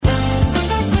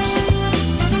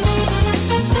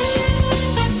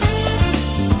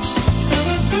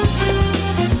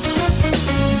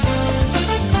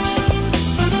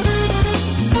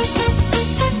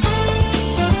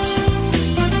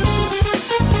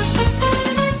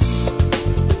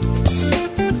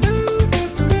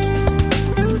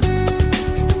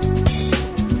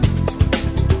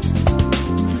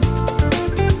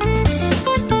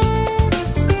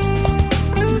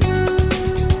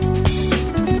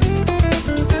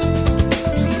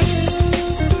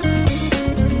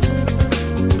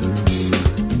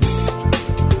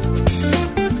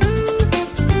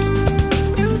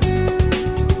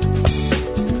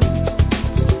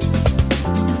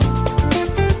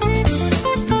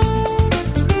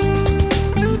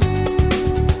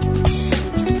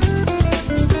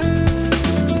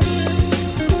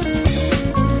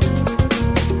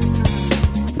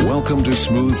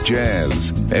smooth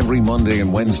jazz. Every Monday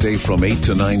and Wednesday from 8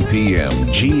 to 9 p.m.,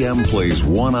 GM plays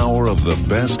 1 hour of the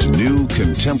best new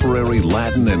contemporary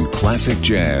Latin and classic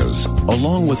jazz,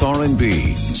 along with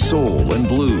R&B, soul, and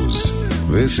blues.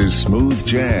 This is Smooth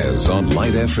Jazz on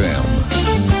Light FM.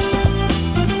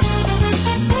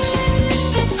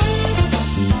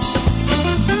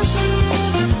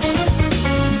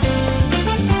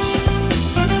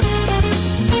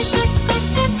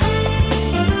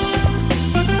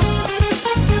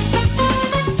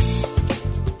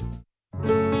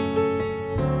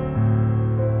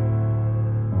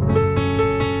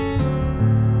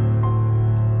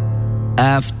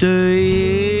 After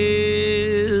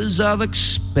years of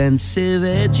expensive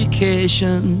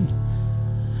education,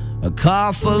 a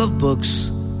car full of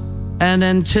books and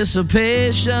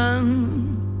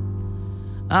anticipation,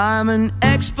 I'm an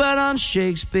expert on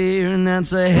Shakespeare, and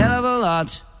that's a hell of a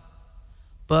lot.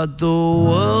 But the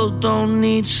world don't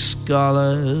need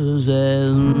scholars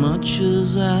as much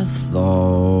as I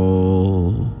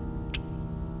thought.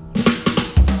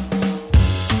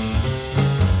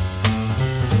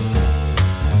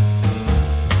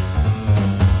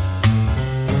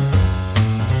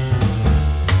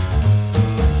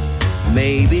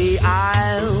 Maybe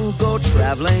I'll go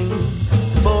traveling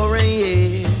for a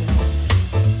year,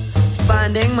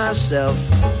 finding myself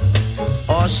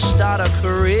or start a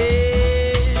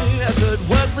career. I could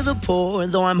work for the poor,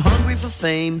 though I'm hungry for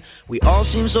fame. We all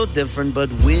seem so different,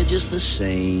 but we're just the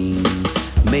same.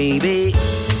 Maybe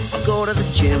I'll go to the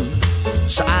gym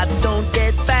so I don't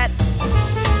get fat,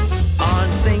 on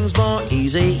things more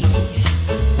easy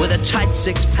with a tight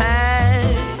six-pack.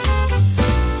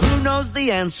 Knows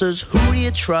the answers? Who do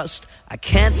you trust? I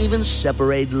can't even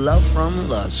separate love from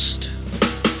lust.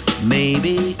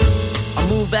 Maybe I'll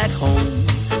move back home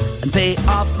and pay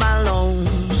off my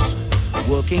loans,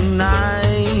 working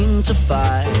 9 to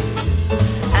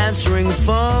 5, answering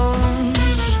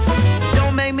phones.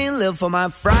 Don't make me live for my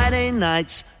Friday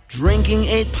nights, drinking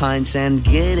 8 pints and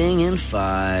getting in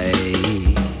fights.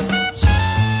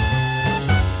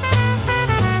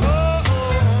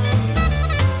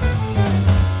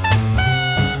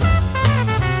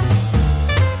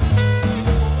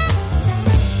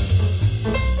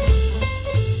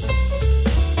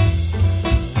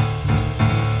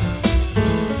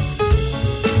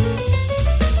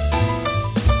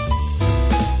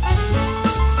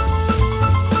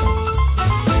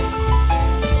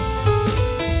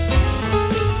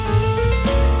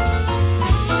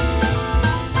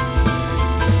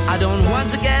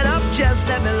 Just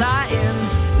let me lie in,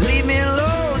 leave me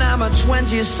alone, I'm a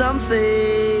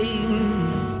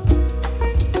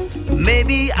 20-something.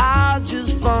 Maybe I'll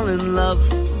just fall in love,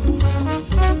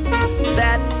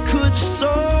 that could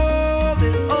solve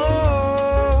it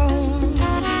all.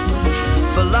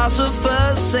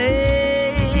 Philosophers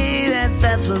say that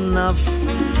that's enough.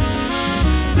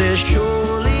 There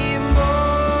surely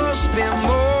must be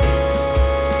more.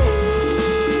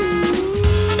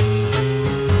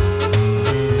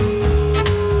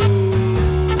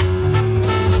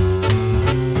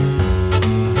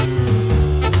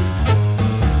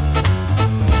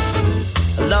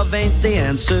 Love ain't the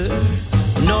answer,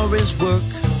 nor is work.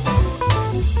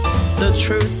 The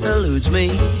truth eludes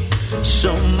me,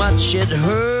 so much it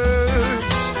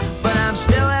hurts. But I'm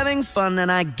still having fun,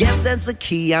 and I guess that's the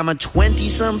key. I'm a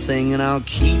 20-something, and I'll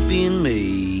keep being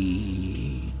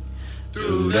me.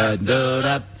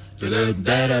 Do-da-do-da,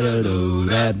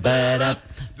 do-da-da-da-do-da-da-da,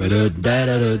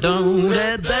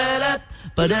 do-da-da-da-do-da-da-da,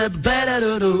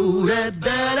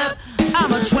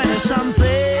 I'm a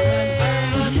 20-something.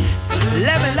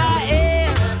 Let me lie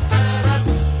in,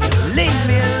 leave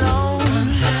me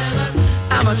alone.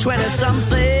 I'm a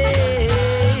 20-something.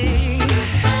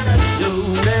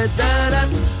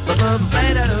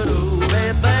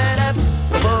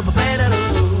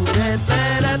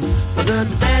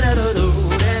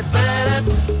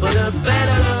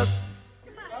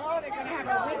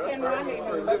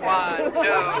 One, two,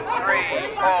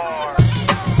 three, four.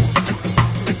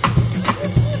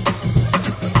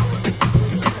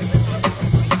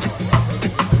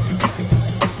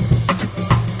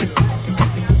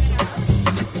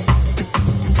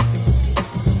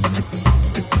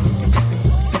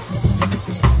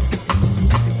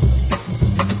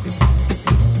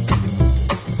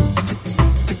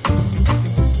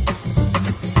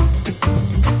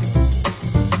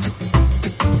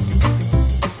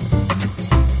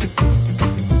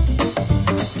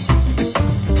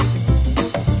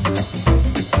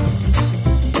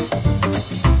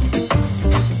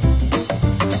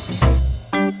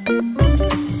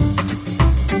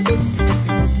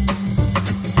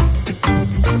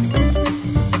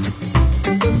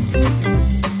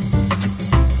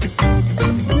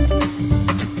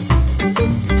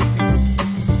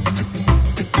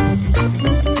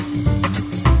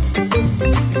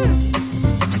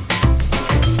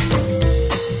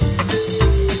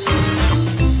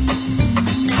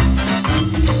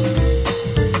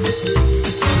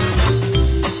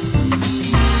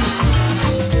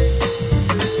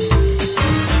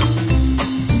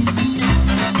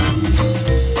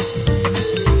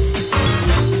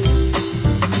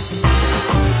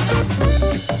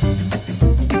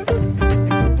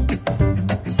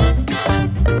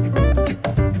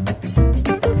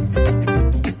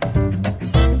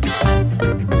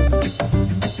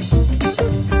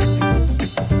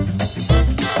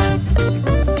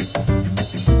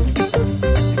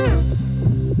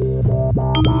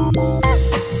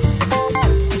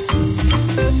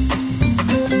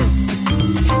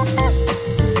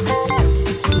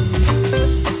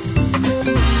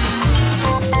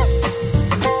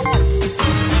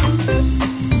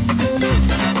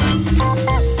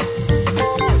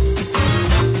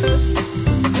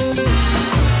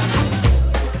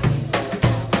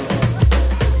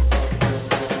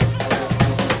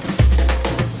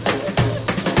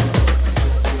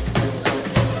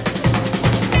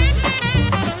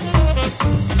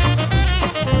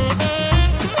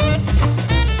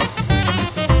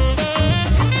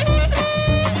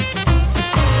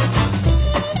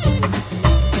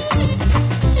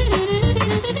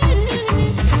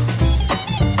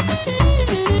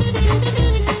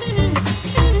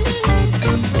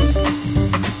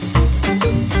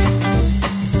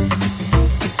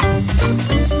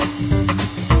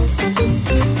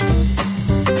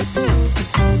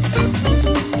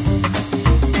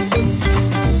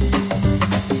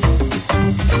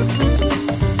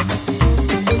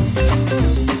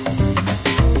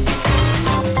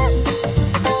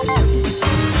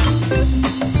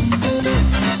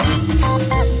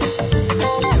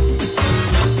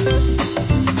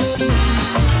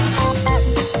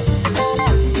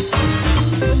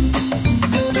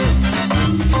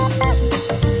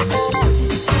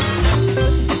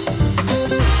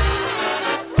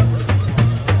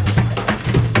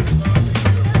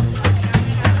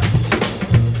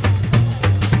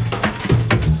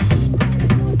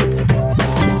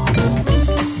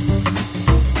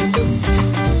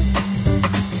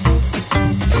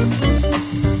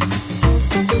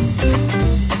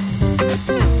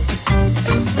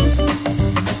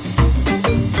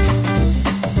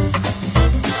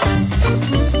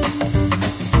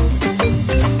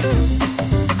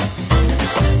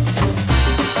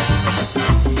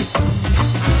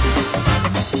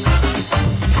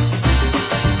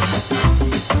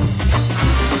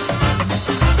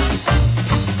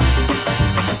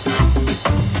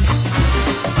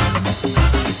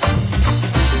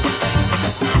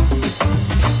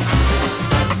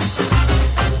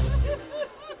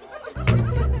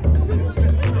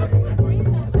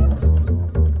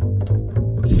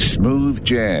 Smooth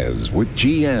Jazz with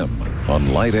GM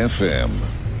on Light FM.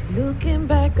 Looking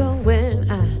back on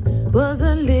when I was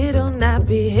a little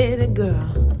nappy-headed girl,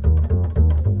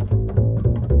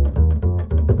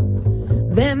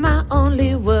 then my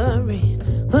only worry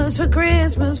was for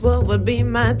Christmas what would be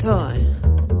my toy.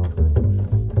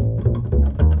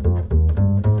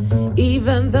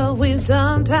 Even though we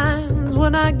sometimes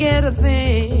would not get a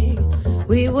thing,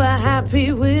 we were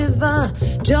happy with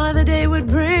the joy the day would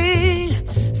bring.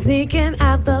 Sneaking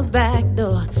out the back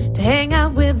door to hang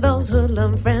out with those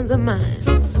hoodlum friends of mine.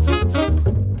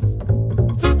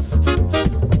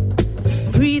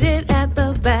 Greeted at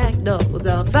the back door with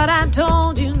the thought I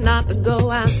told you not to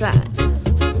go outside.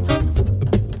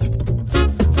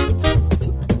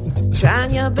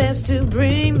 Trying your best to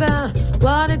bring the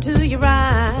water to your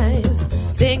eyes,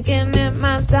 thinking it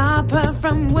might stop her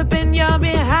from whipping your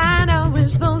behind. I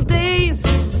wish those days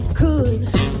could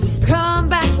come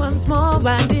back once more.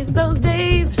 Why did those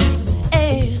days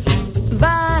if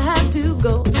I had to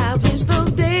go? I wish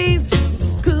those days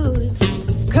could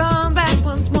come back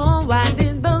once more. Why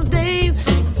did those days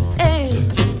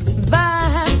if I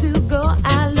had to go?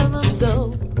 I love them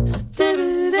so.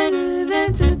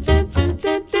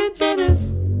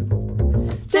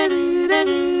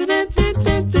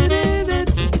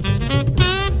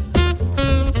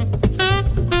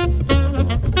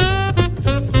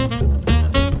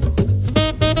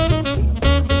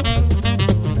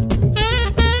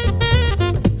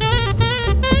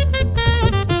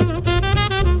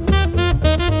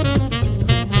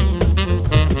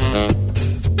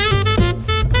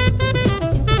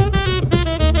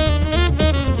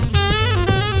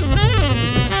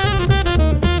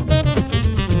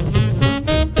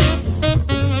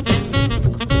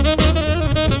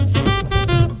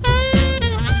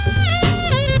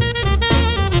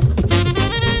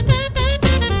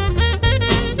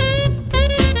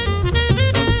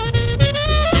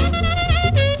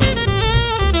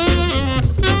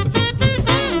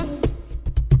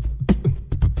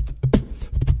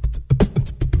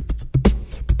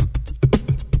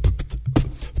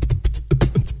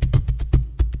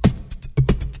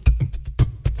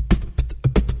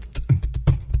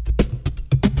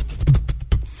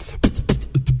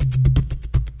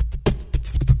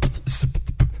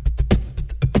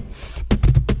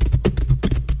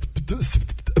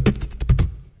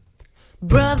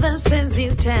 Brother says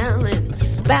he's telling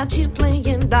about you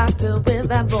playing doctor with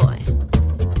that boy.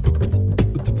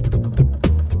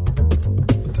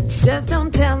 Just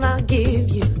don't tell, I'll give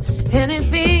you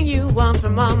anything you want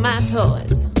from all my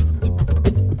toys.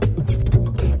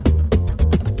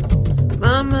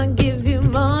 Mama gives you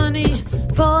money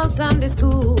for Sunday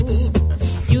school.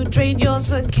 You trade yours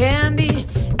for candy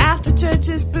after church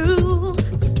is through.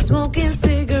 Smoking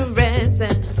cigarettes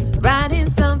and writing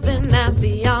something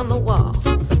nasty on the wall.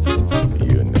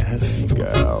 You nasty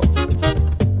girl.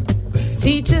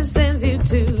 Teacher sends you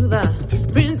to the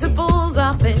principal's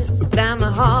office down the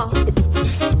hall.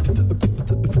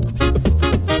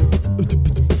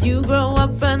 You grow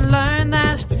up and learn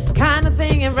that kind of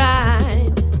thing ain't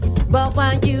right. But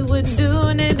while you were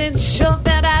doing it, it sure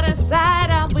felt out of sight.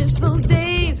 I wish those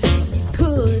days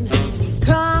could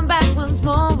come back once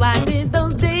more. Why did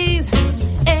those days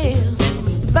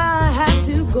if I had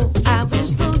to go? I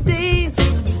wish those days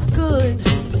could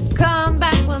come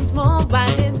back once more.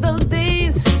 Why did those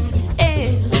days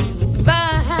if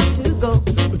I had to go?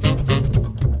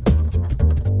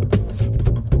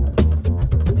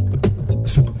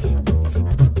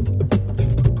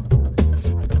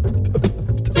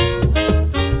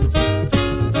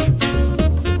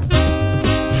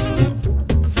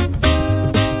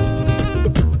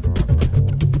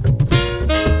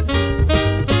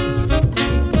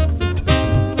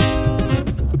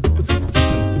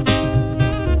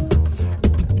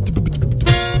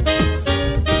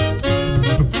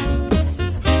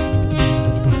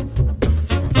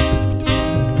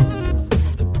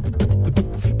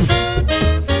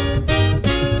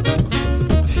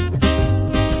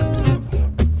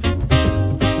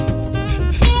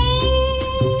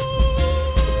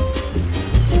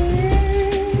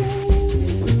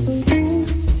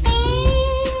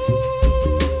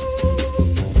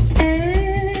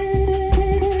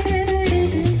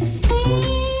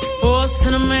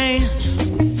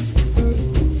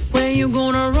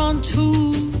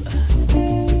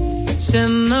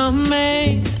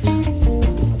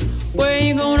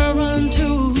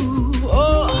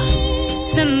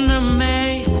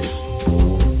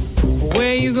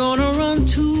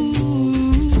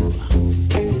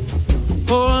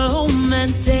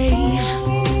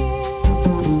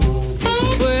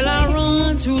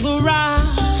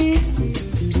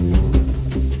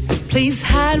 Please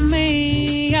hide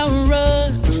me, I'll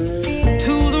run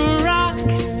to the rock.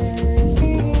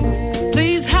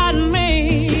 Please hide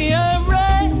me, I'll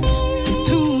run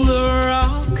to the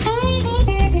rock.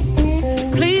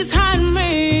 Please hide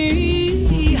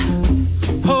me,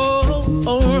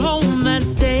 on that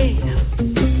day.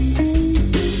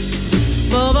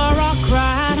 But the rock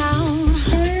cried out,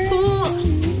 ooh,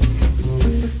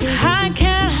 I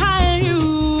can't hide you.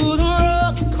 The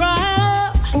rock cried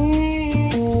out,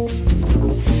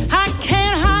 I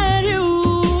can't hide you.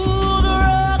 The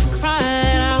rock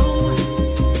cried out,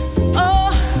 oh,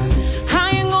 I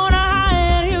ain't gonna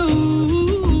hide you.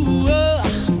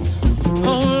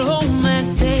 On that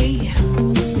day,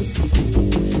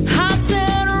 I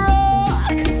said,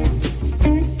 rock,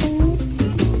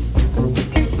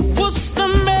 what's the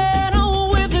matter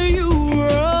with you,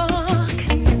 rock?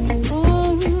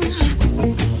 Ooh,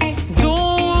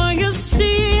 don't you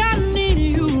see I need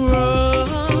you, rock?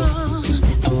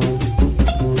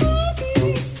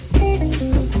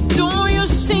 Don't you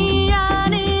see I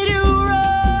need you,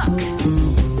 rock?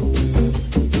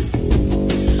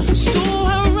 So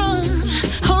I run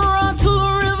to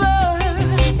the river.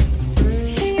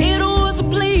 It was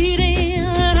bleeding,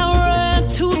 and I ran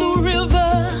to the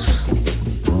river.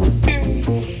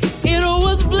 It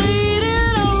was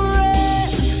bleeding, I ran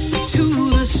to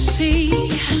the sea.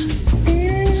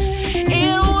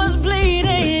 It was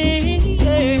bleeding,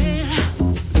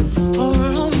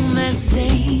 on that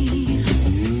day.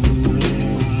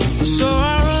 So I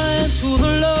ran to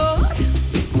the Lord.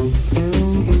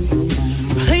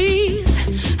 Please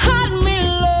hide me,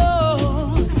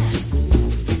 Lord.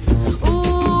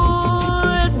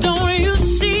 Ooh, don't you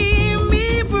see me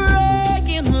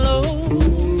breaking low?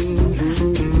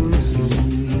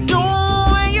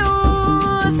 Don't you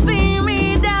see me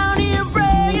down here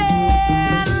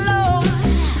breaking low?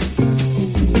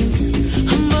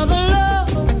 But the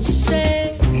Lord said,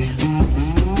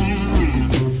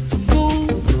 go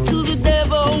to the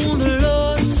devil. The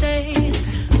Lord said,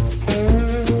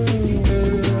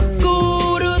 go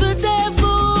to the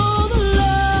devil. The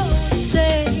Lord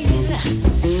said,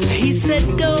 he said,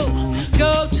 go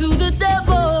to the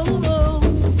devil.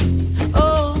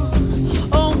 Oh,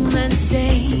 on that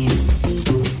day.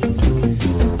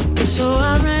 So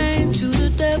I ran to the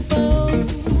devil.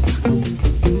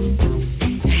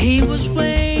 He was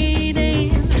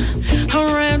waiting. I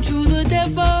ran to the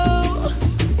devil.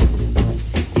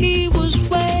 He was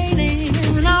waiting.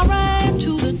 I ran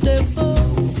to the devil.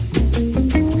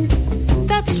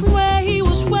 That's where he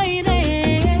was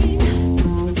waiting.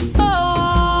 Oh,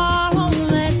 on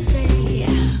that day,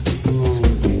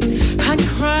 I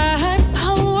cried,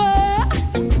 power,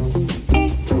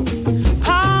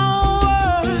 power,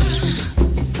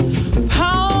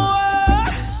 power,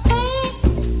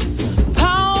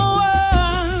 power.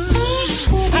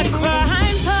 I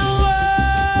cried, power.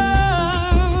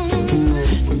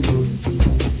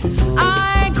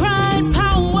 I cried,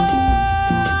 power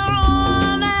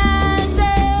on that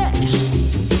day.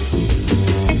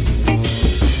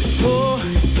 Oh,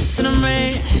 son of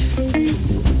man,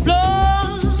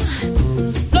 Lord,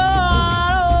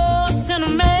 oh, son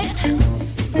of man,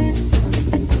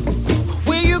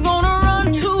 where you gonna run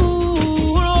to,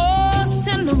 oh,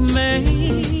 son of man?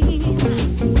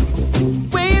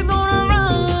 Where you gonna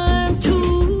run to,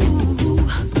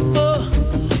 oh,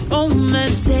 on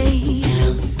that day?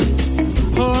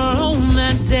 Oh, on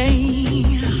that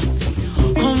day,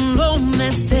 on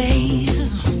that day,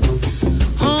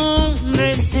 on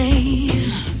that day,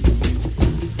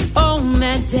 on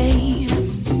that day,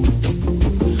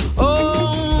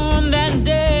 on that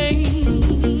day,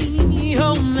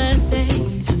 on that day,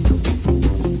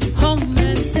 on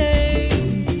that day,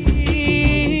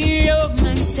 on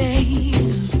that day.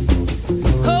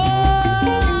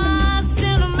 Oh,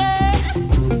 cinnamon,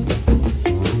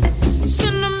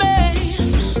 cinnamon,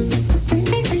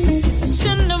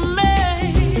 cinnamon.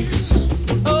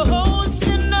 Oh,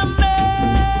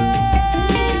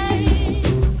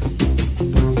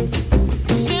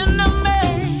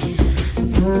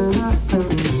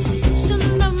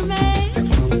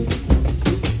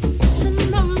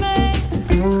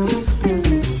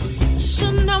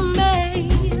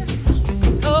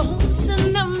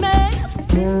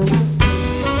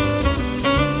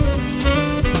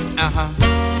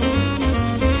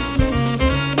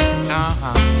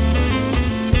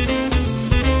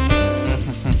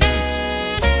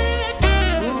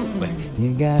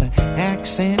 You got an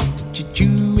accent that you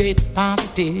chew it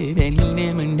positive and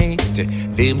eliminate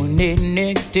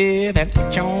negative and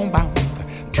let your bump.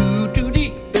 True to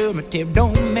the affirmative,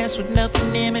 don't mess with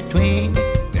nothing in between.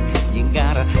 You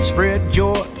gotta spread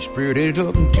joy, spread it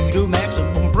up to the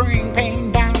maximum. Bring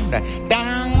pain down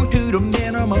to the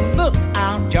minimum. Look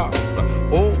out, y'all.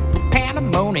 Oh,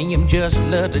 pandemonium just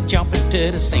love to jump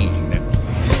into the scene.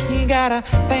 You gotta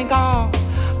think all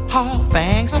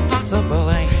things are possible,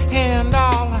 and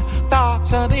all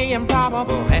thoughts of the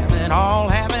improbable. Having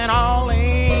all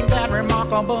ain't that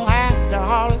remarkable. After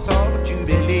all, it's all what you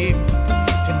believe.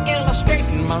 To illustrate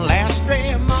my last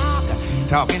remark,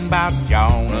 talking about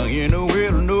Jonah in the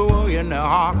whale, Noah in the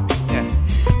ark.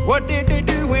 What did they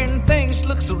do when things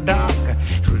look so dark?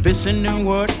 Listen to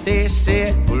what they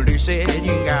said. Well, they said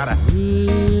you gotta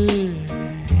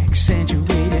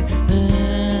accentuate it,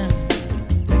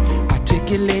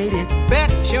 articulate it.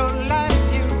 Bet your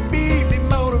life you'll be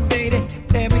motivated.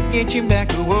 Let me get you back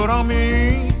to what I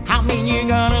mean. I mean you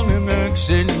gotta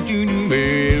accentuate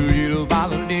it, real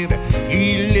positive,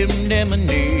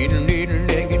 eliminate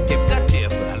negative. The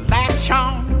tip, latch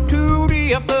on to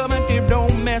the affirmative.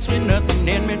 Don't mess with nothing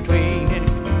in between.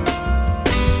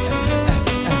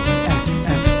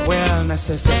 Well,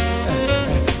 necessary.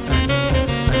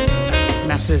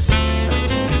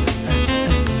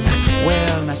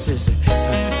 Well, necessary.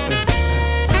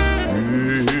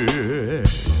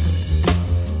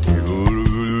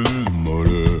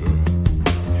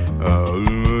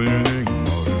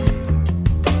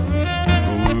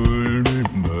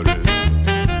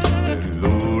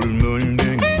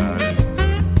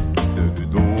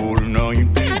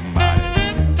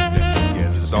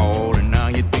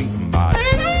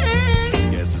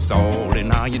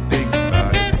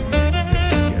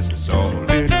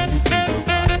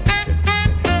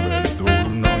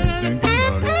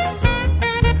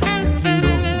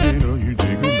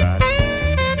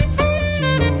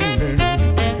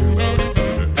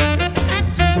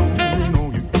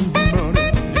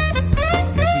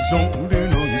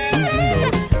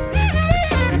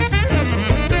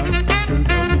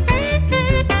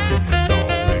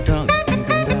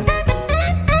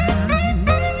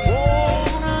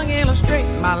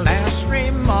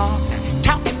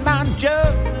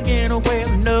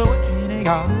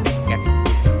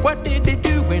 What did they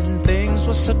do when things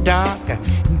were so dark?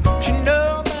 Don't you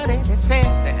know that it said,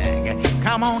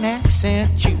 come on,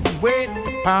 accentuate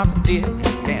the positive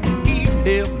and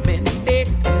eliminate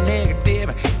the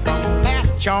negative. Don't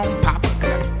latch on,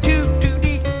 Papa, too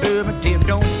deep affirmative.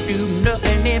 Don't do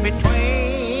nothing in between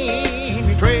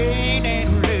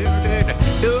and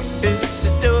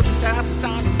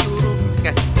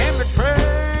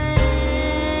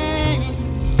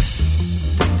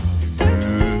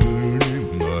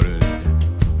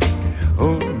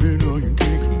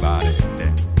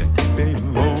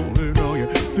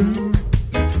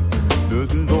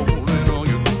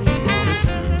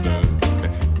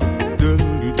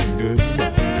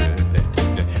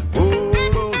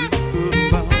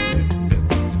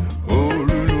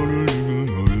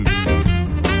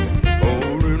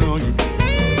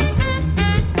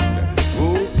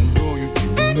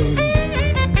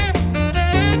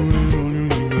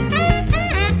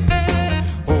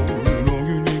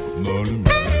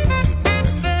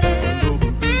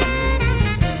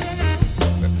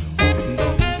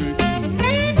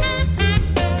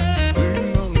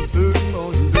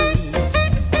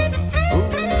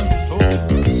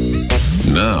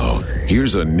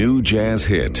Here's a new jazz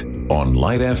hit on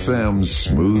Light FM's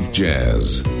Smooth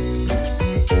Jazz.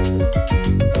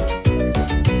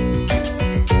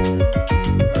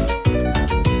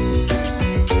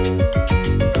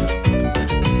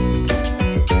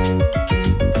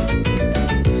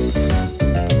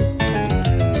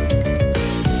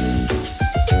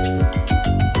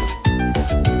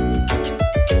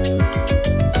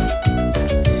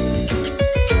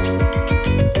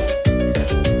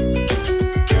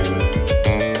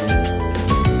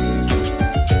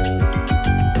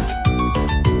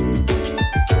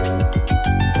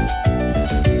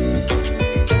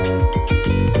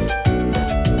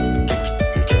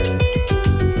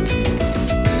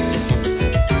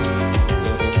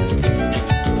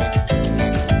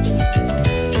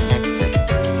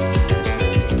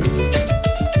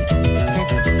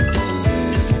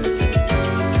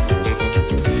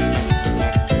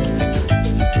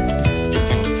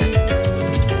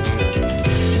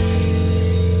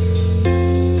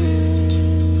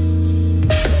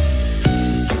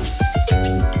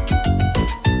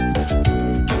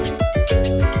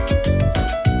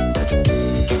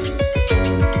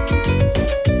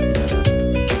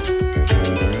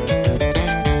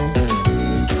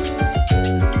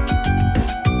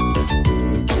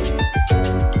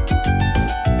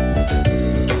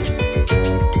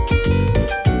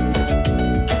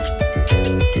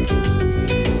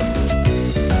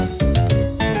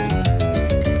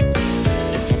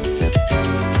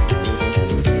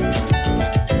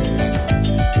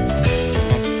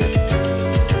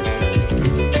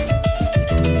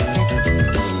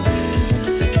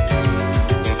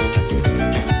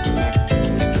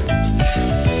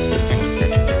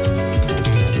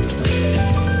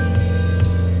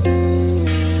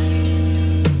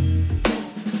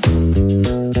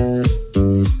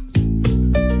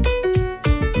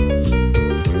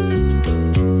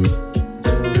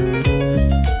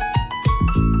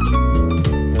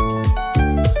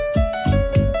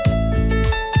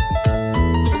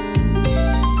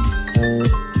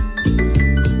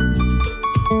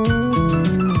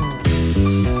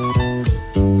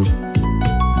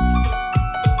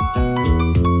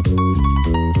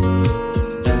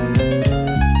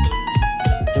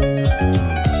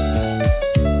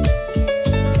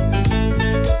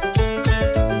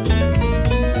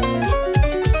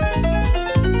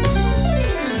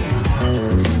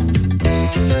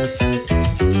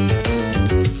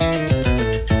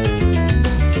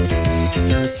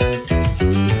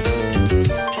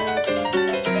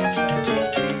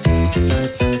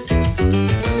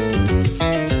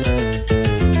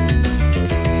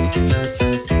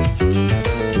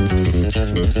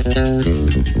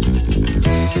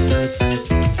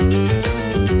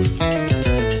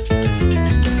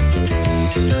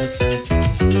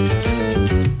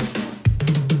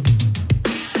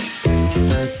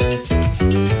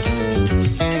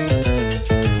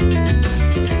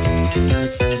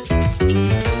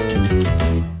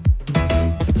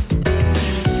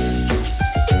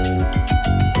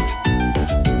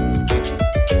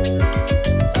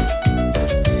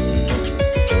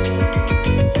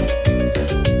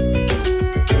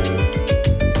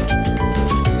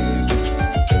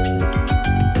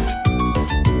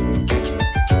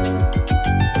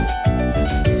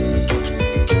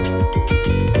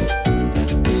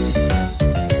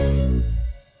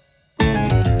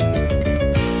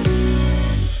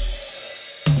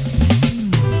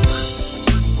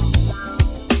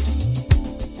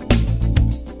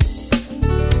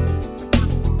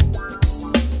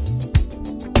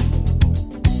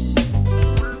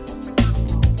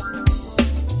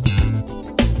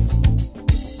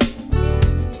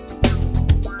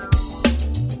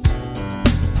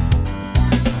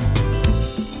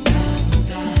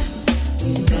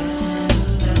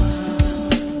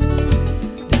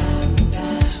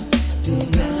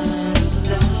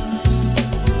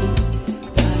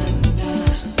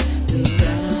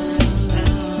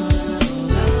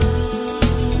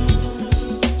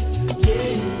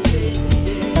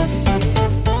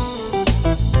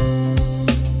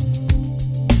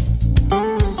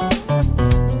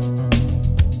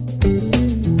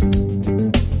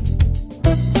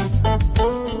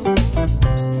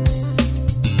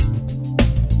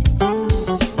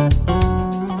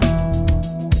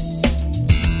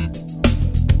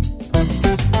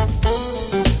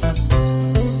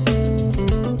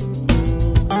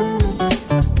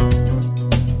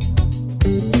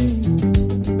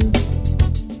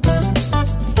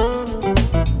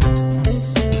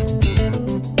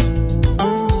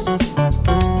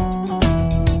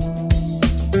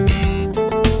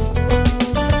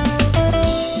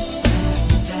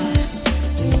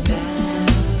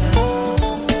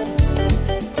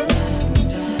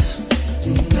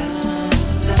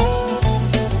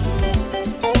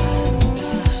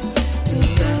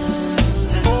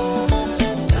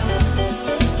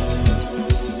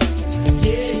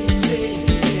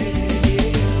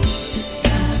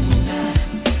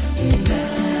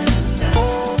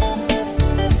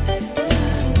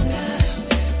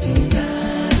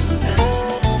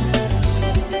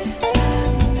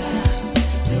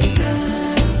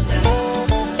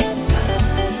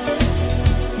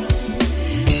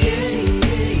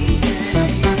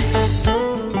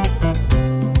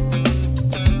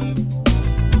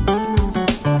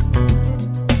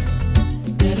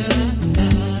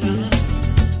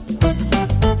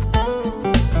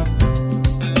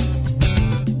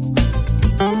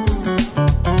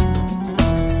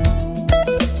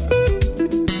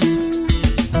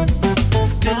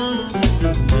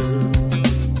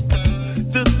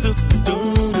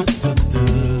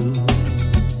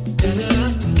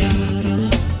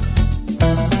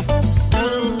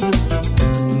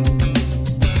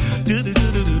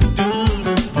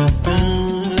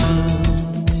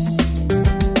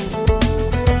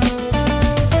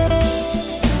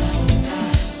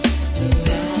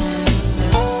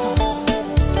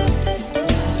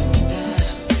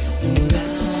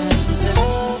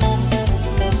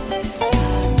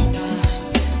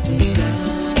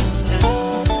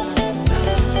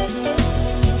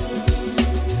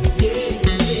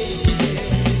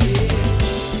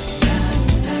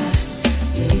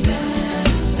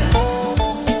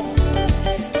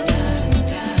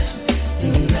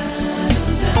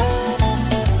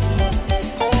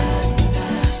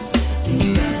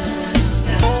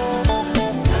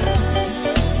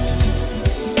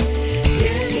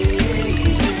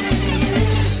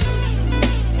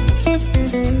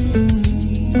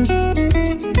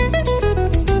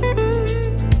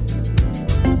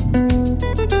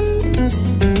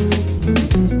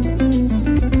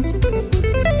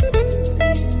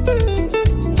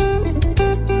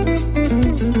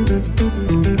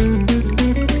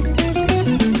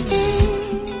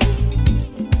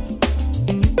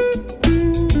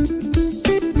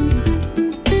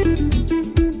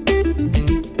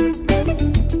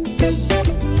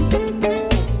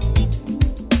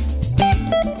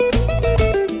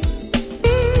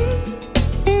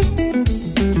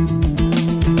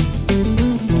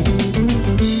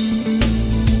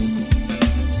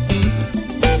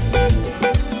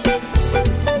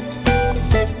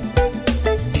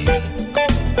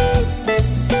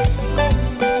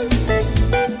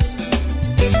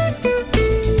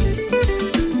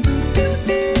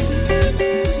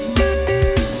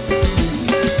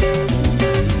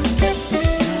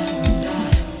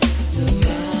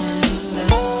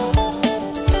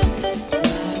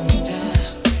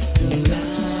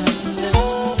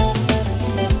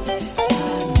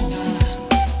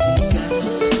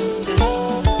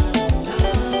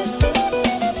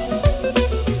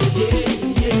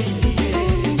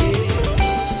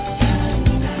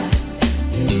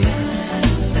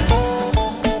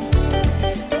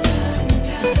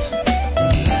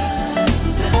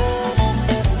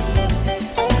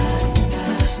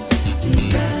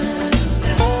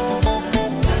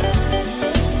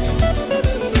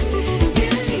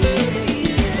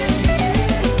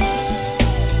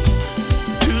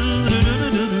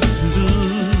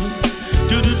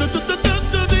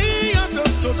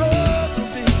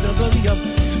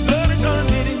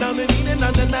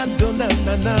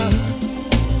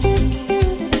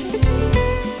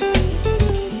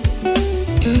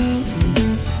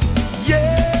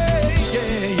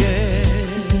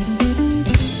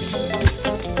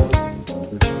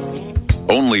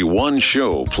 one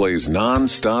show plays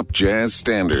non-stop jazz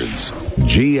standards.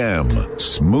 GM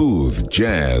Smooth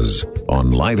Jazz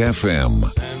on Light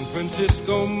FM. San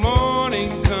Francisco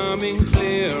morning coming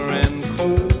clear and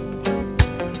cold.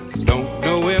 Don't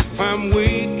know if I'm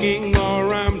waking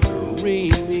or I'm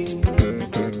dreaming.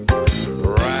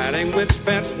 Riding with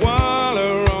Fat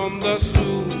Waller on the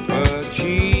Super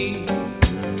G.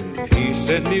 He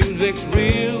said music's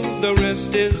real, the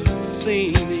rest is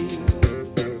seeming.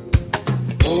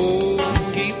 Oh,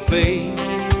 he played,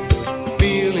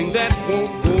 feeling that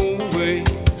won't go away.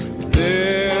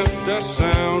 There's the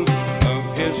sound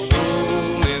of his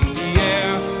soul in the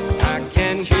air. I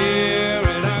can hear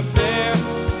it out there,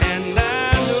 and I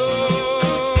know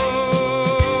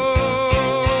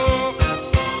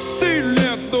they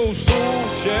left those soul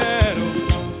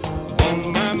shadows on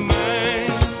my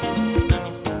mind,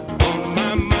 on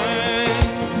my mind,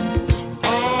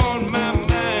 on my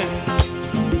mind.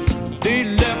 They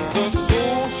left the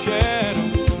soul shadow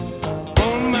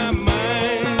on my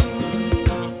mind,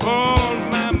 on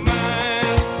my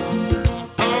mind,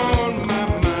 on my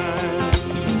mind.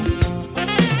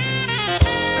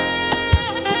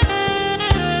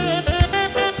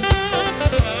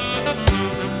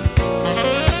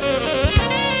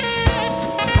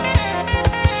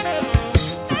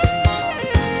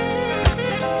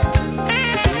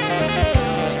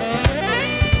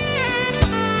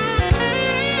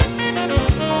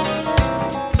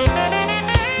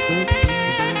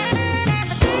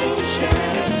 Soul shadow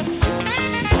on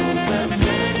my mind,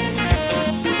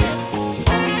 on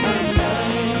my mind, on my mind.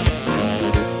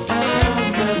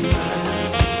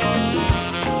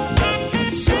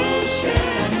 Soul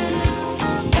shadow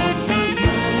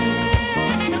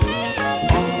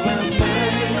on my mind, on my mind,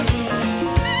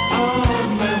 on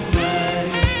my mind.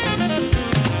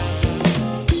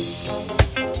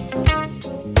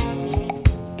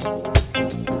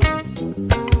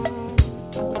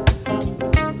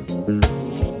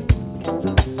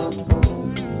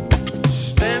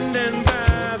 Standing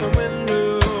by the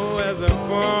window as the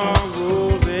fog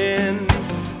rolls in,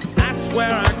 I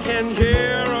swear I can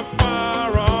hear a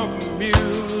far-off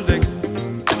music.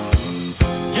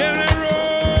 Jelly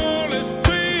Roll is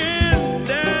playing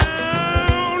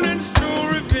down in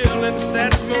Storyville, and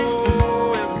Satchmo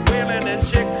is wailing in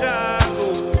Chicago.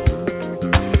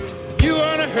 You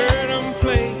ought to hear them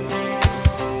play.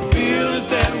 Feels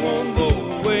that won't go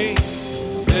away.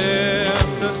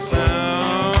 Left the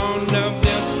sound of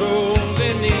their souls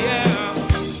in the air.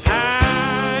 I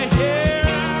hear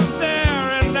out there,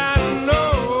 and I know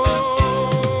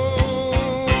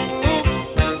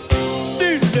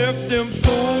they left them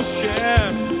soul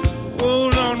shadows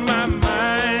on my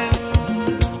mind,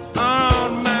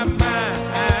 on my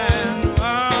mind,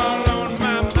 all on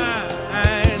my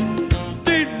mind.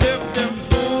 They left them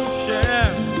soul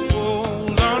shadows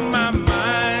on my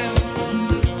mind,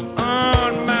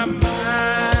 on my mind,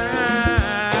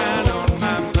 on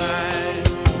my mind.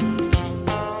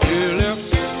 You left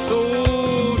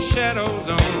soul shadows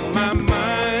on my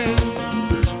mind.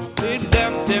 They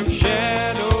left them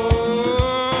shadows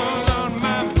on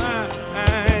my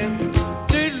mind.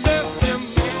 They left them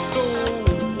soul.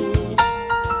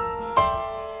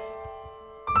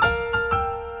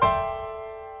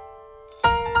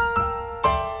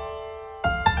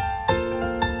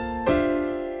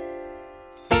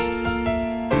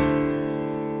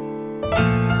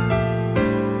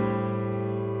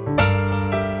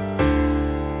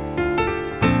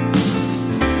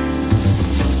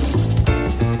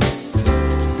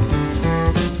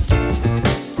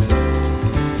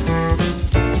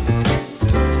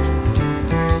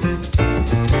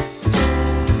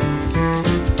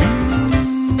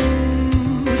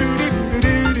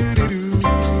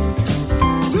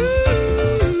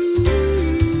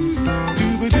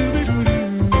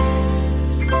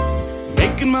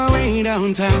 Making my way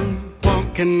downtown,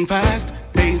 walking fast,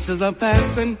 faces are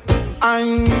passing,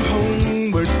 I'm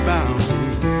homeward bound.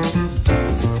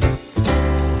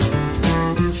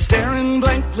 Staring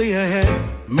blankly ahead,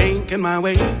 making my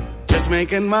way, just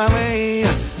making my way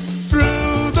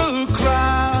through the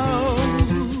crowd.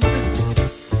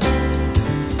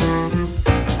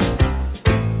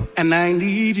 And I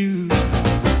need you,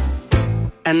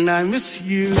 and I miss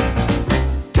you,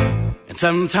 and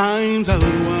sometimes I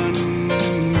wonder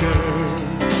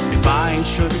if I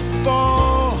should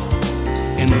fall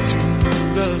into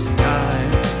the sky.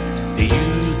 Do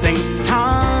you think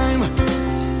time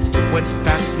would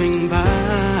pass me by?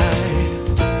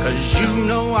 'Cause you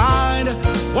know I'd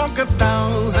walk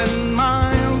 1,000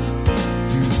 miles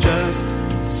to just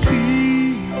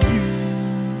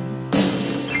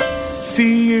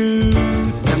see you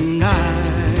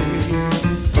tonight.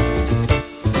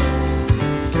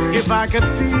 If I could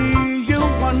see you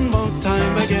one more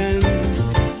time again.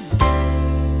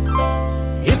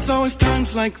 It's always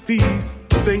times like these,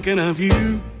 thinking of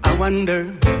you. I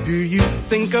wonder, do you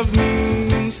think of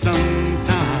me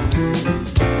sometime?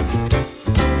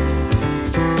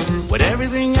 When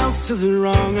everything else is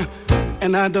wrong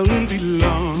and I don't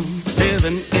belong,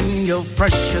 living in your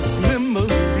precious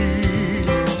memories.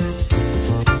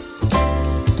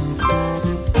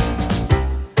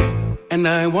 And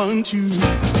I want you,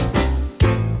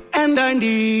 and I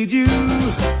need you.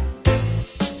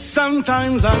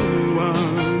 Sometimes I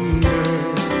wonder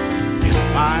if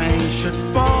I should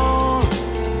fall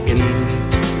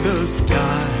into the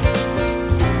sky.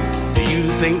 Do you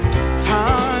think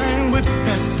time would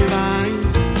pass me by?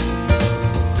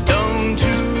 Don't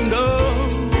you know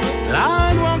that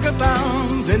I'd walk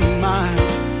 1,000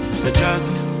 miles to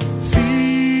just see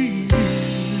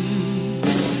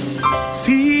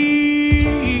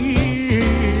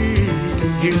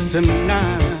you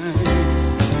tonight.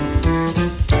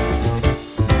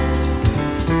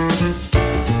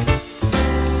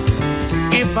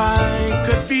 If I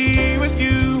could be with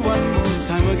you one more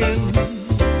time again,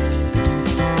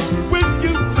 with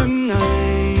you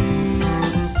tonight.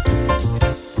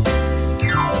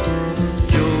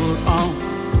 You're all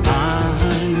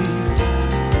mine,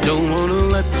 don't wanna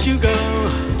let you go.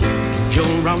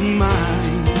 You're all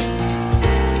mine,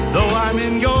 though I'm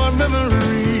in your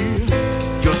memory,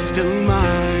 you're still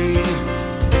mine.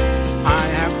 I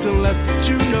have to let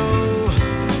you know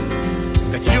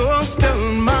that you're still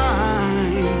mine.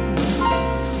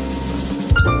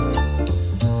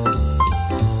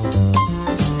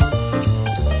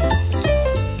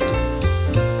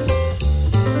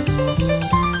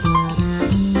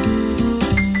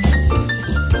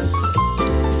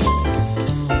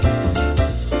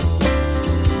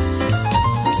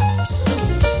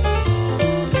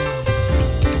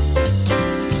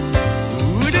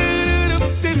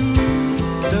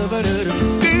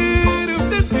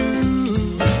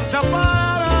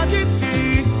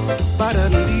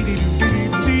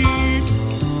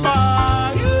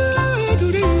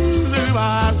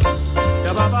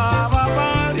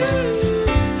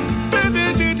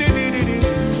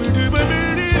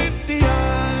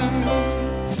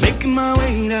 Making my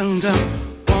way downtown,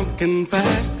 walking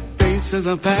fast, faces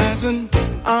are passing,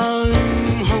 I'm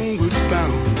homeward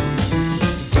bound.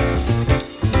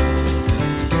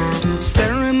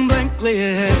 Staring blankly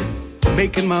ahead,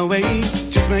 making my way,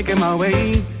 just making my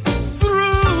way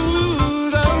through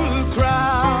the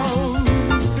crowd.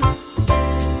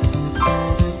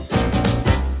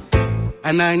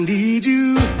 And I need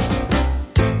you,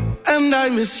 and I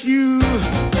miss you.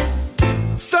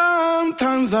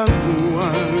 Sometimes I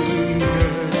wonder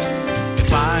if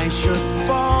I should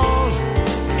fall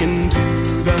into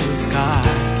the sky.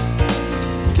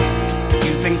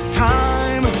 You think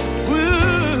time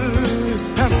would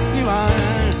pass me by?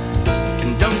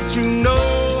 And don't you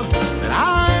know that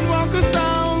I'd walk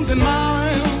 1,000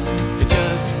 miles to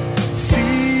just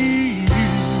see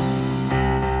you?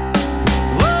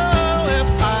 Oh,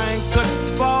 if I could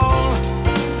fall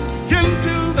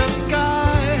into the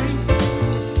sky,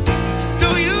 do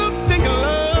you think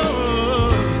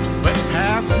love would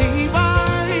pass me by?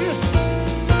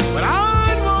 But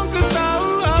I'd walk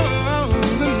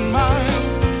 1,000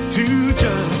 miles to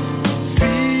just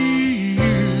see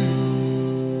you,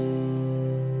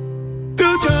 to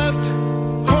just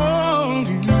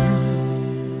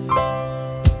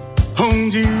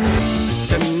hold you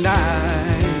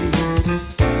tonight.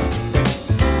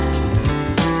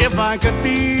 If I could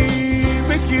be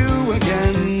with you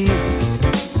again,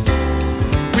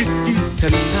 with you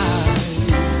tonight.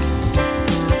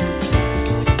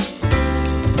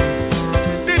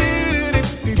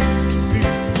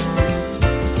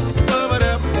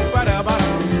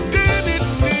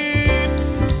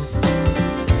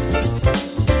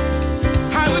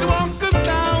 I would walk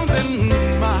 1,000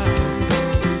 miles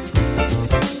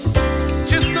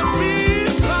just to be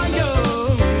by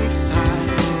your side.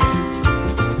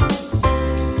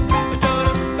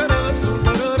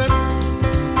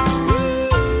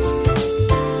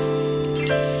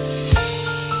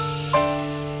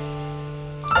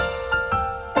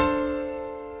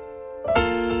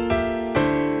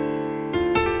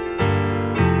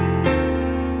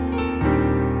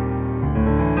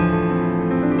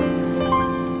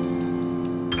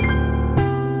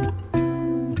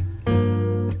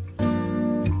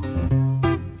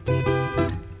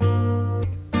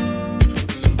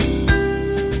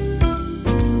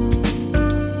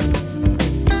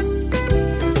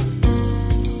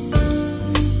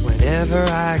 Whenever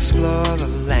I explore the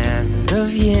land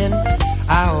of Yin,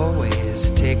 I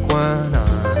always take one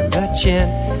on the chin.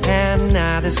 And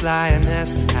now this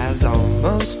lioness has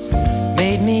almost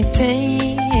made me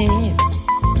tame.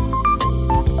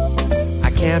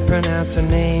 I can't pronounce her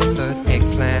name, but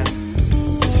eggplant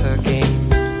is her game.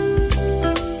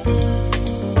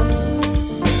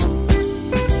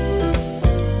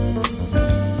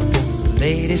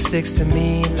 Lady sticks to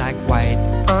me like white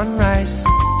on rice.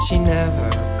 She never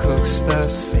cooks the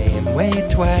same way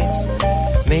twice.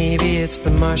 Maybe it's the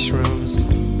mushrooms,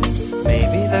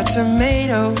 maybe the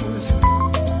tomatoes.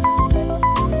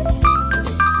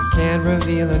 Can't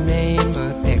reveal her name,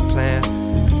 but eggplant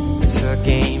is her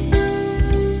game.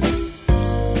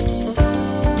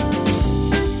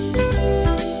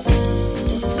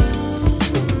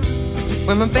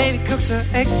 When my baby cooks her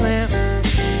eggplant,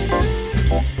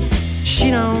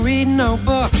 she don't read no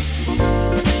book.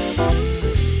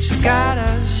 She's got a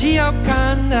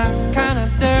Gioconda kind of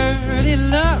dirty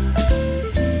look.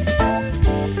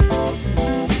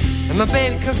 And my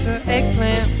baby cooks her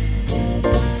eggplant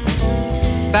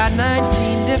about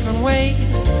 19 different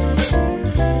ways.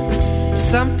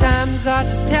 Sometimes I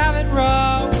just have it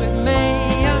raw with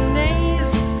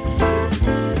mayonnaise.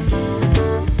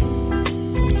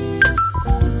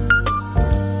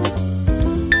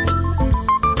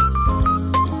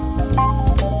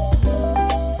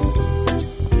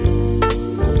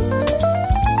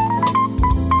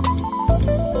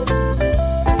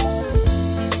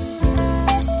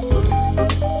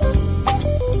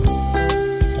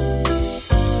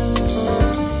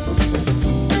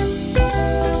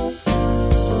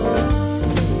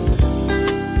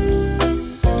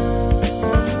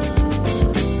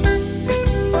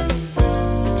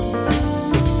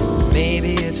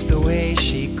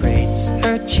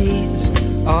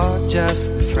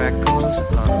 Just the freckles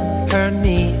on her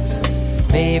knees.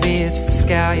 Maybe it's the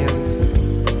scallions,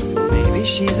 maybe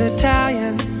she's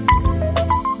Italian.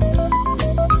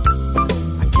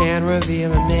 I can't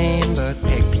reveal her name, but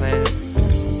eggplant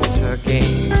is her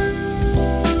game.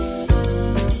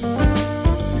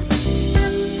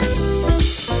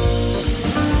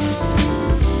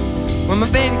 When my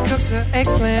baby cooks her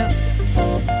eggplant,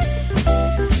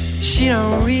 she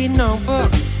don't read no book.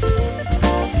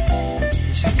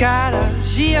 Got a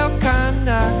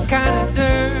Gioconda kind of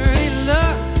dirty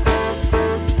look.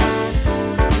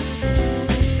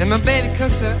 And my baby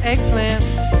cooks her eggplant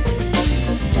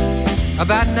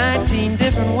about 19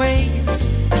 different ways.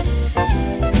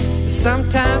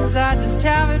 Sometimes I just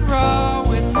have it raw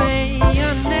with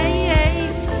mayonnaise.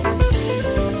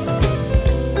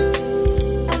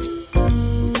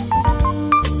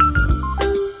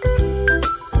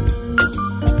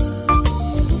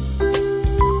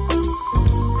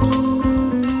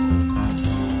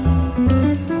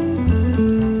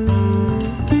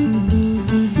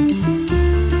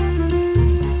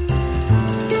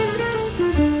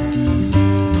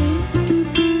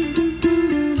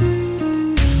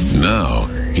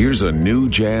 Here's a new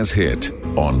jazz hit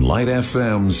on Light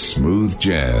FM's Smooth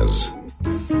Jazz.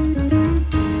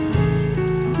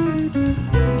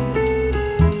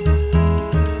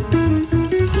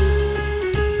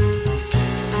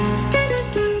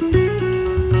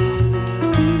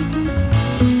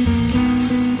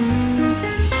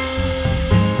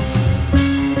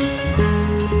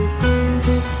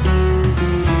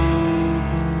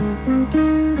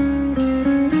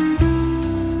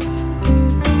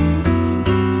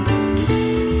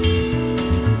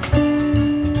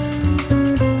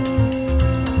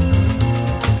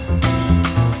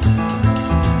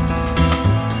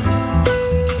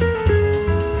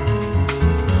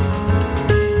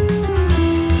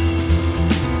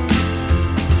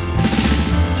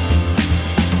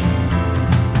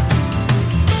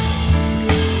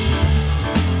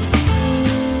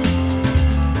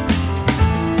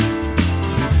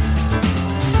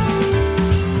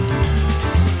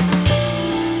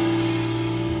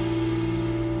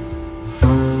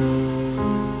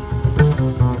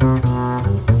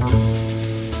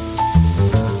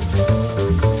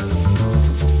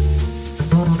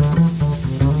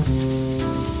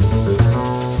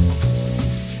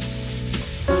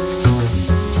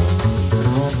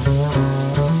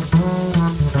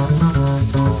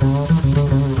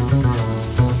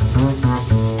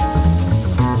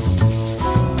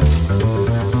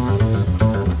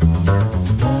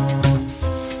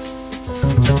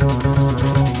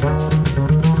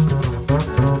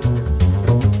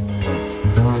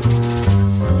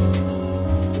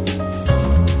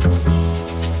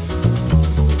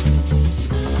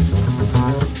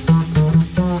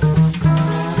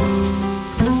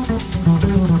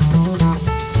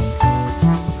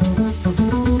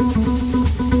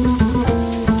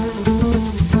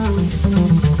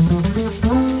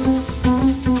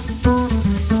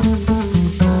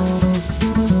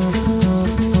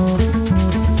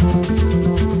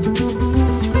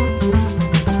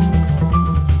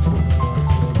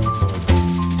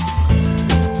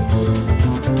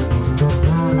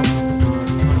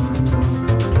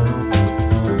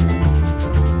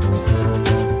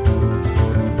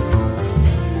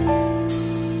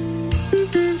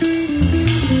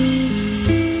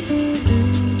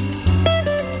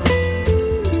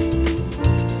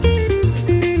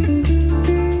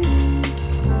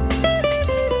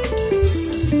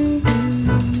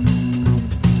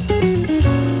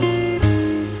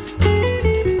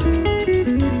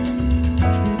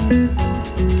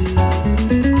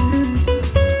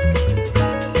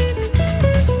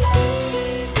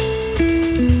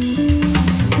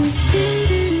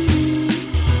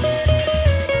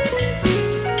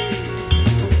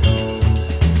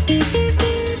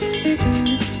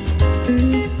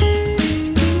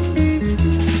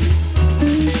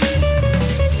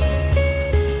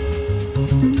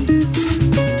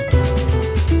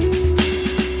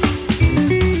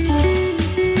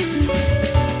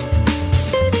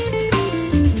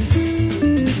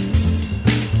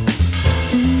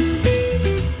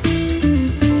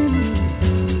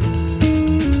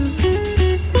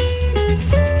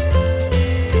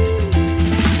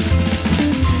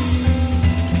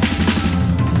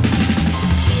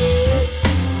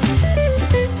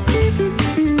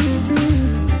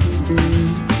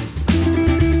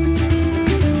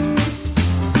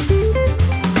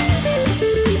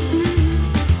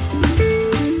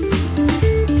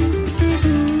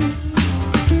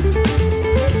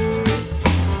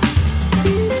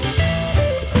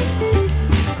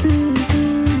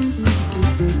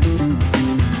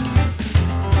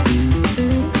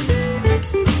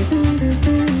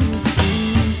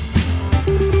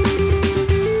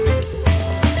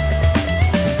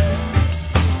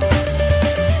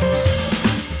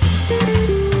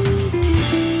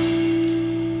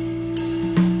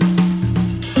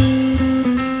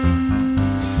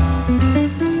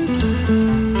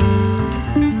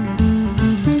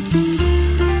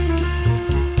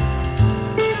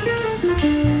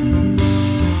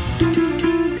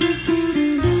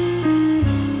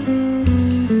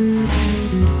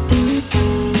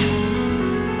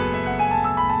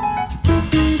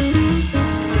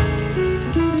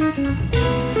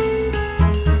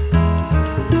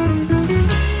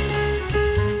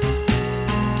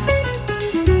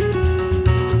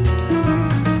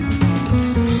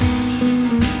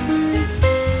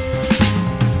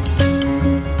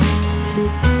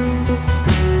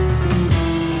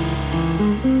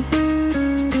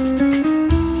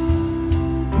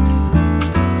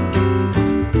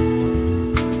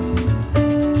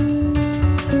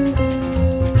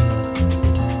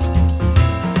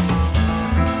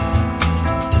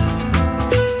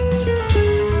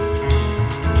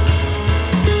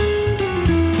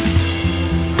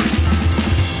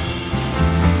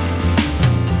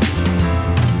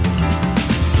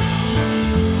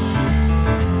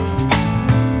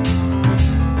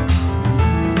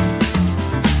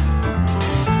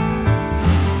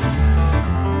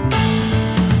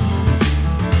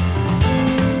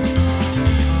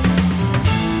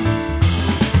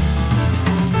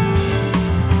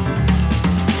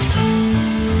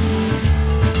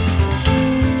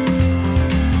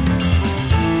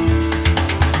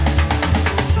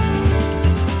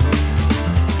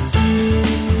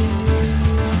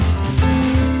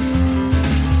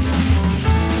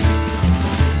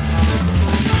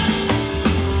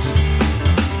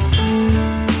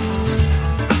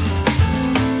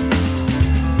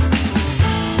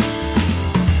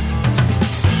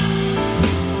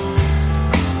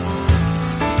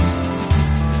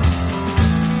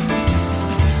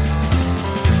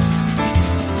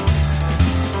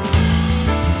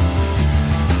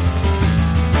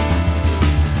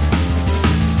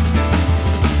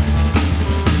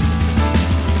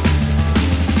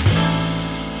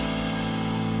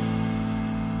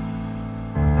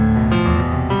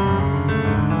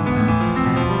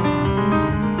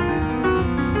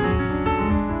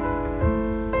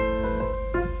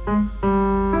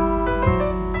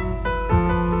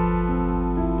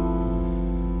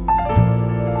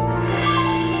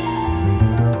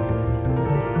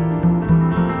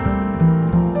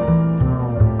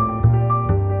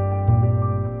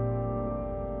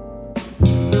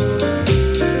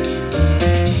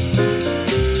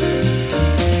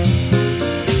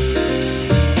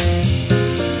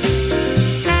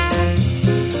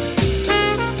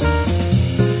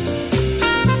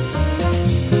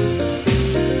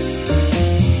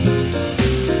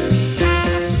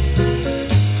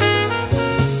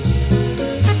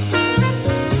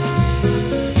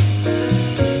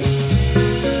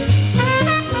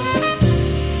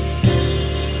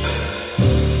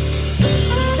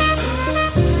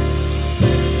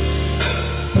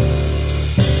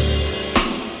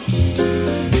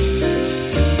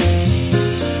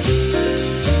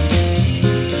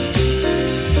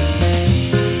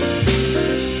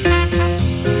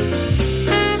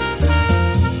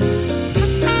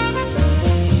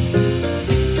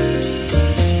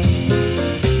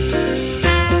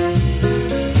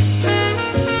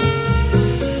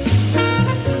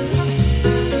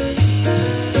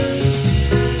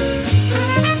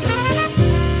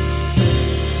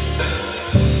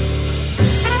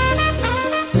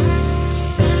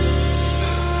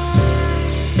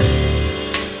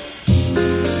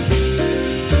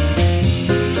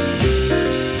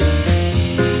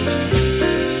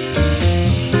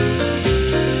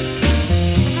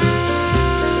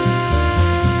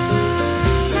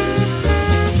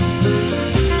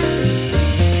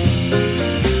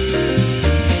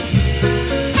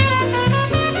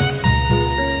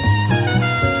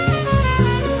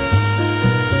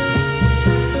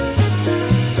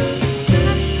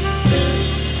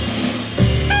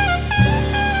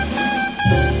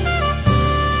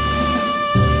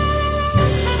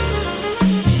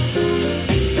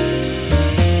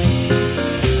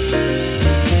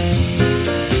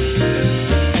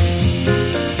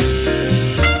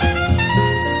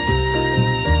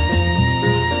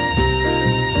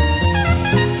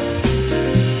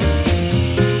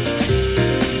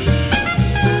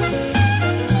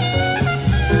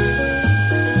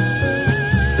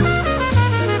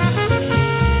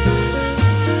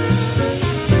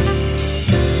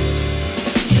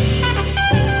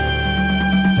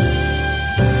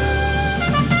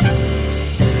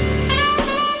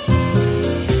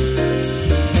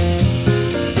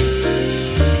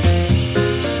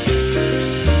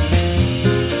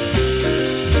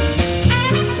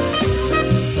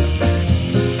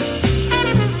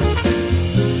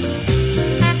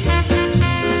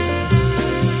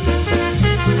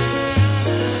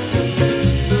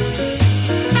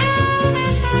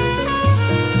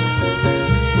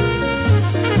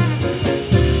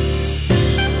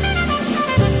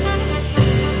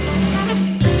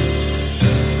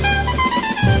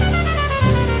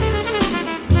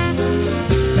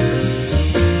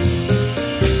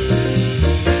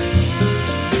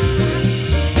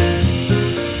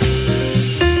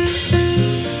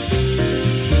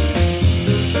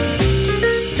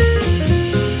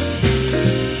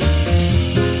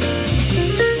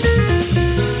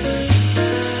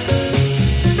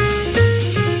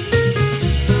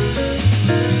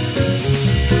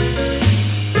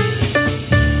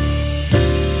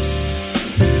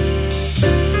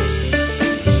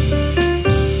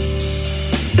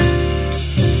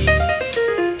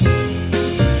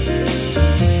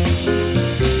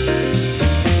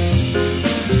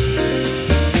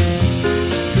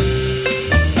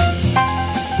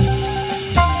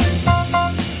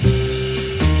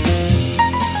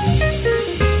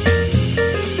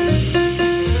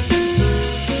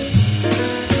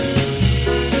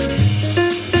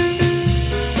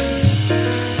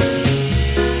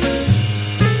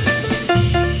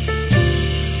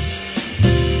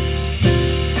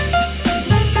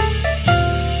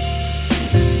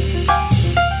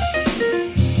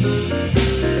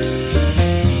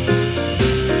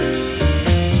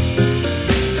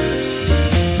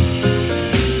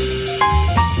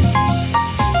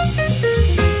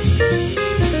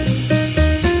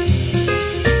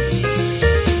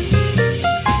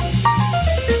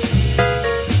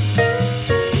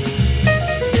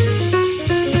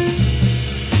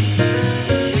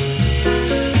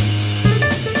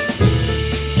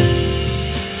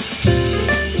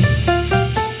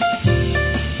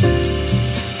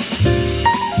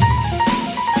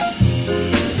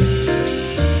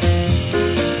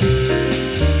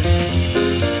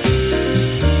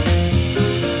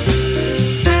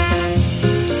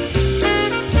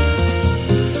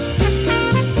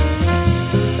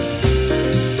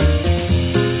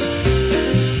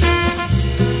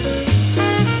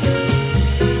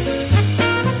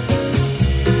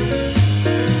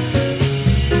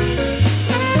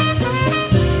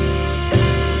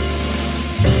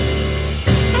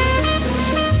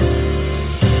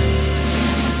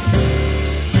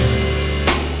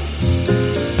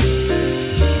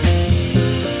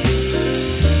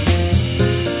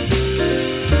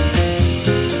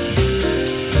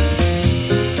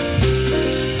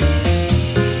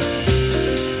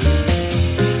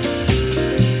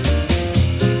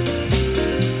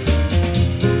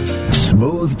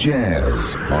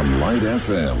 on Light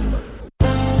FM.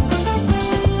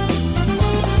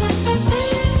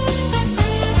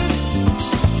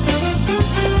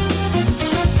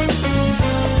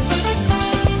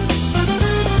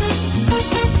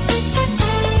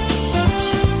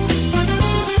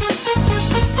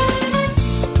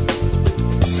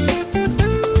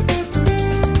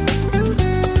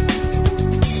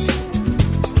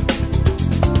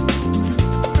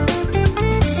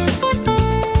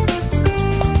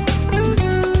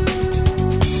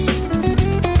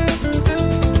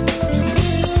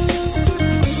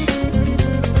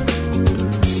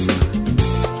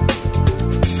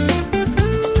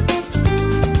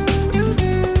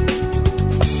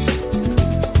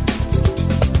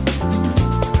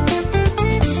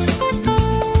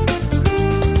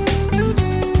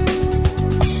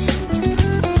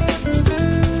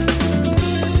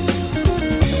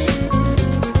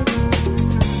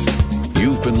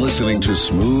 Listening to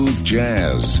Smooth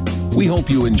Jazz. We hope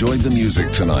you enjoyed the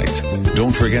music tonight.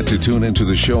 Don't forget to tune into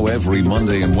the show every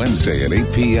Monday and Wednesday at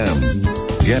 8 p.m.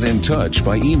 Get in touch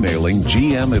by emailing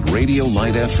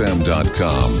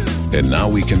gm@radiolightfm.com. And now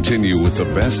we continue with the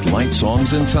best light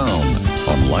songs in town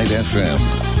on Light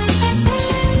FM.